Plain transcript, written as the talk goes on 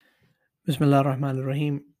Bismillah ar-Rahman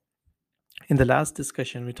ar-Rahim. In the last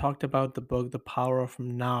discussion, we talked about the book The Power of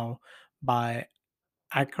Now by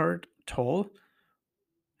Eckhart Tolle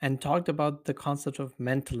and talked about the concept of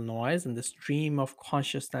mental noise and the stream of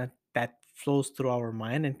consciousness that flows through our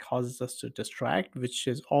mind and causes us to distract, which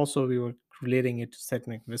is also we were relating it to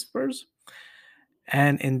satanic whispers.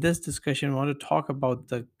 And in this discussion, we want to talk about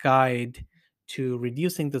the guide to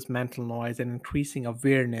reducing this mental noise and increasing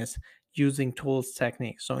awareness using tools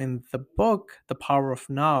techniques. So, in the book, The Power of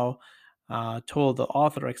Now, Told the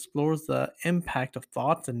author explores the impact of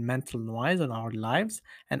thoughts and mental noise on our lives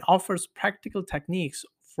and offers practical techniques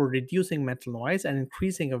for reducing mental noise and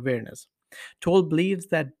increasing awareness. Toll believes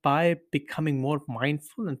that by becoming more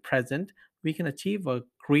mindful and present, we can achieve a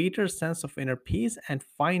greater sense of inner peace and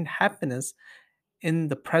find happiness in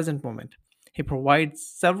the present moment. He provides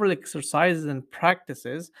several exercises and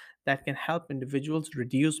practices that can help individuals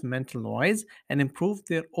reduce mental noise and improve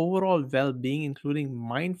their overall well being, including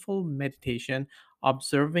mindful meditation,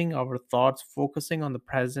 observing our thoughts, focusing on the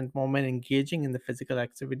present moment, engaging in the physical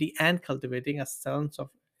activity, and cultivating a sense of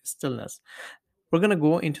stillness. We're going to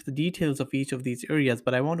go into the details of each of these areas,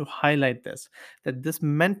 but I want to highlight this that this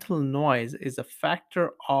mental noise is a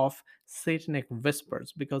factor of satanic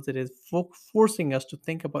whispers because it is forcing us to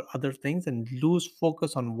think about other things and lose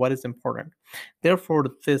focus on what is important. Therefore,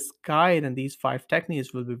 this guide and these five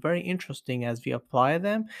techniques will be very interesting as we apply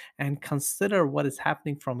them and consider what is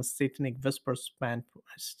happening from a satanic whisper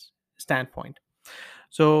standpoint.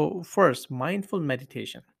 So, first, mindful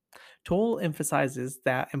meditation. Toll emphasizes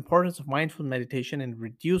the importance of mindful meditation in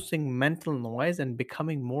reducing mental noise and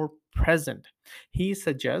becoming more present. He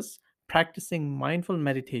suggests practicing mindful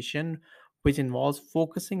meditation, which involves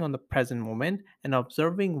focusing on the present moment and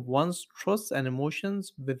observing one's thoughts and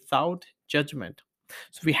emotions without judgment.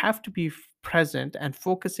 So we have to be present and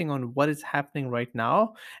focusing on what is happening right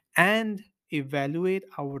now and evaluate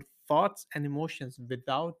our thoughts and emotions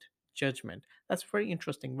without judgment. That's very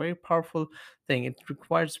interesting, very powerful thing. It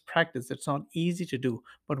requires practice. It's not easy to do,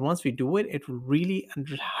 but once we do it, it will really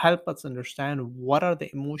help us understand what are the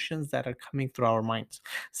emotions that are coming through our minds.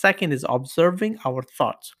 Second is observing our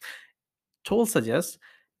thoughts. Toll suggests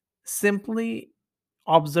simply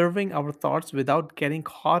observing our thoughts without getting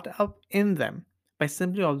caught up in them. By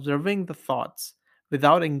simply observing the thoughts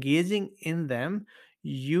without engaging in them,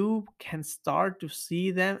 you can start to see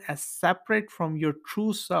them as separate from your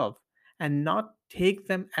true self and not take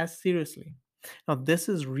them as seriously. Now, this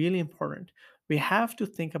is really important. We have to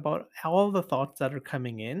think about all the thoughts that are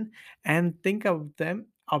coming in and think of them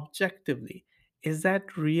objectively. Is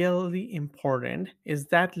that really important? Is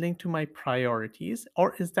that linked to my priorities?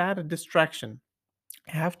 Or is that a distraction?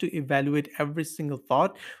 I have to evaluate every single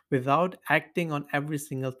thought without acting on every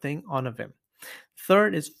single thing on a whim.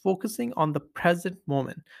 Third is focusing on the present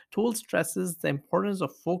moment. Tool stresses the importance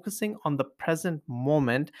of focusing on the present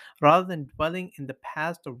moment rather than dwelling in the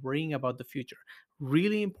past or worrying about the future.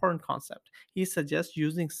 Really important concept. He suggests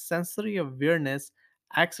using sensory awareness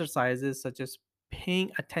exercises such as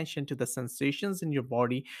paying attention to the sensations in your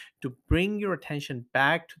body to bring your attention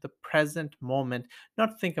back to the present moment,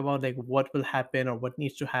 not think about like what will happen or what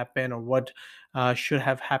needs to happen or what should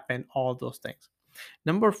have happened, all those things.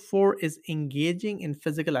 Number four is engaging in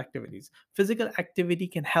physical activities. Physical activity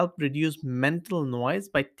can help reduce mental noise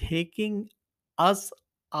by taking us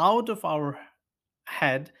out of our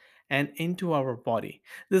head and into our body.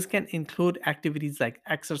 This can include activities like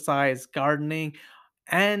exercise, gardening,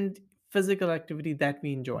 and physical activity that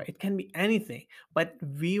we enjoy. It can be anything, but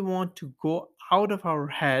we want to go out of our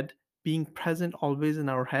head, being present always in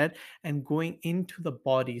our head, and going into the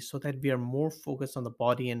body so that we are more focused on the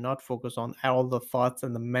body and not focused on all the thoughts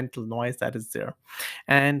and the mental noise that is there.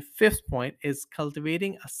 And fifth point is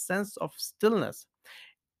cultivating a sense of stillness.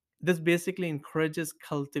 This basically encourages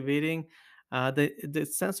cultivating the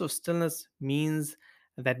sense of stillness means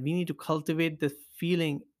that we need to cultivate this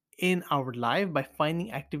feeling in our life by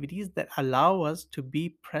finding activities that allow us to be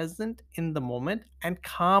present in the moment and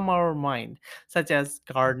calm our mind, such as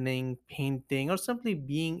gardening, painting, or simply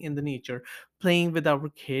being in the nature, playing with our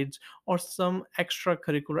kids, or some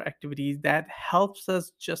extracurricular activities that helps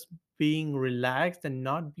us just being relaxed and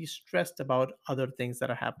not be stressed about other things that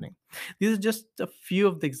are happening. These are just a few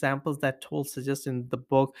of the examples that Toll suggests in the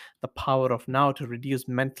book, The Power of Now, to reduce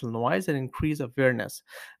mental noise and increase awareness.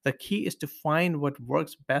 The key is to find what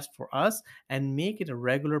works best for us and make it a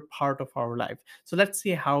regular part of our life. So let's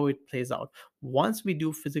see how it plays out. Once we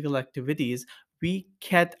do physical activities, we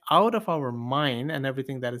get out of our mind and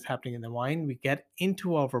everything that is happening in the mind, we get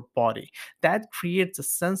into our body. That creates a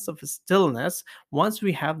sense of stillness. Once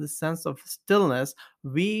we have the sense of stillness,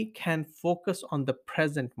 we can focus on the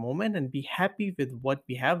present moment and be happy with what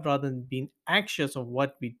we have rather than being anxious of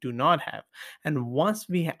what we do not have. And once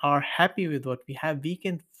we are happy with what we have, we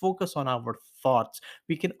can focus on our thoughts.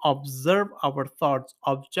 We can observe our thoughts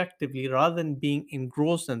objectively rather than being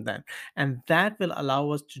engrossed in them. And that will allow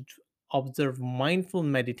us to observe mindful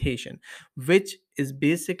meditation, which is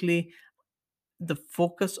basically the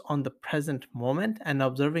focus on the present moment and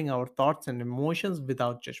observing our thoughts and emotions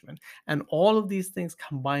without judgment. And all of these things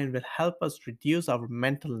combined will help us reduce our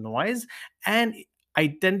mental noise and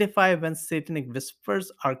identify when satanic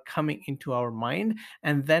whispers are coming into our mind,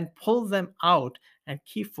 and then pull them out and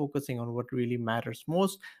keep focusing on what really matters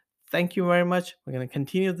most. Thank you very much. We're going to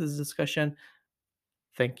continue this discussion.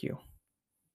 Thank you.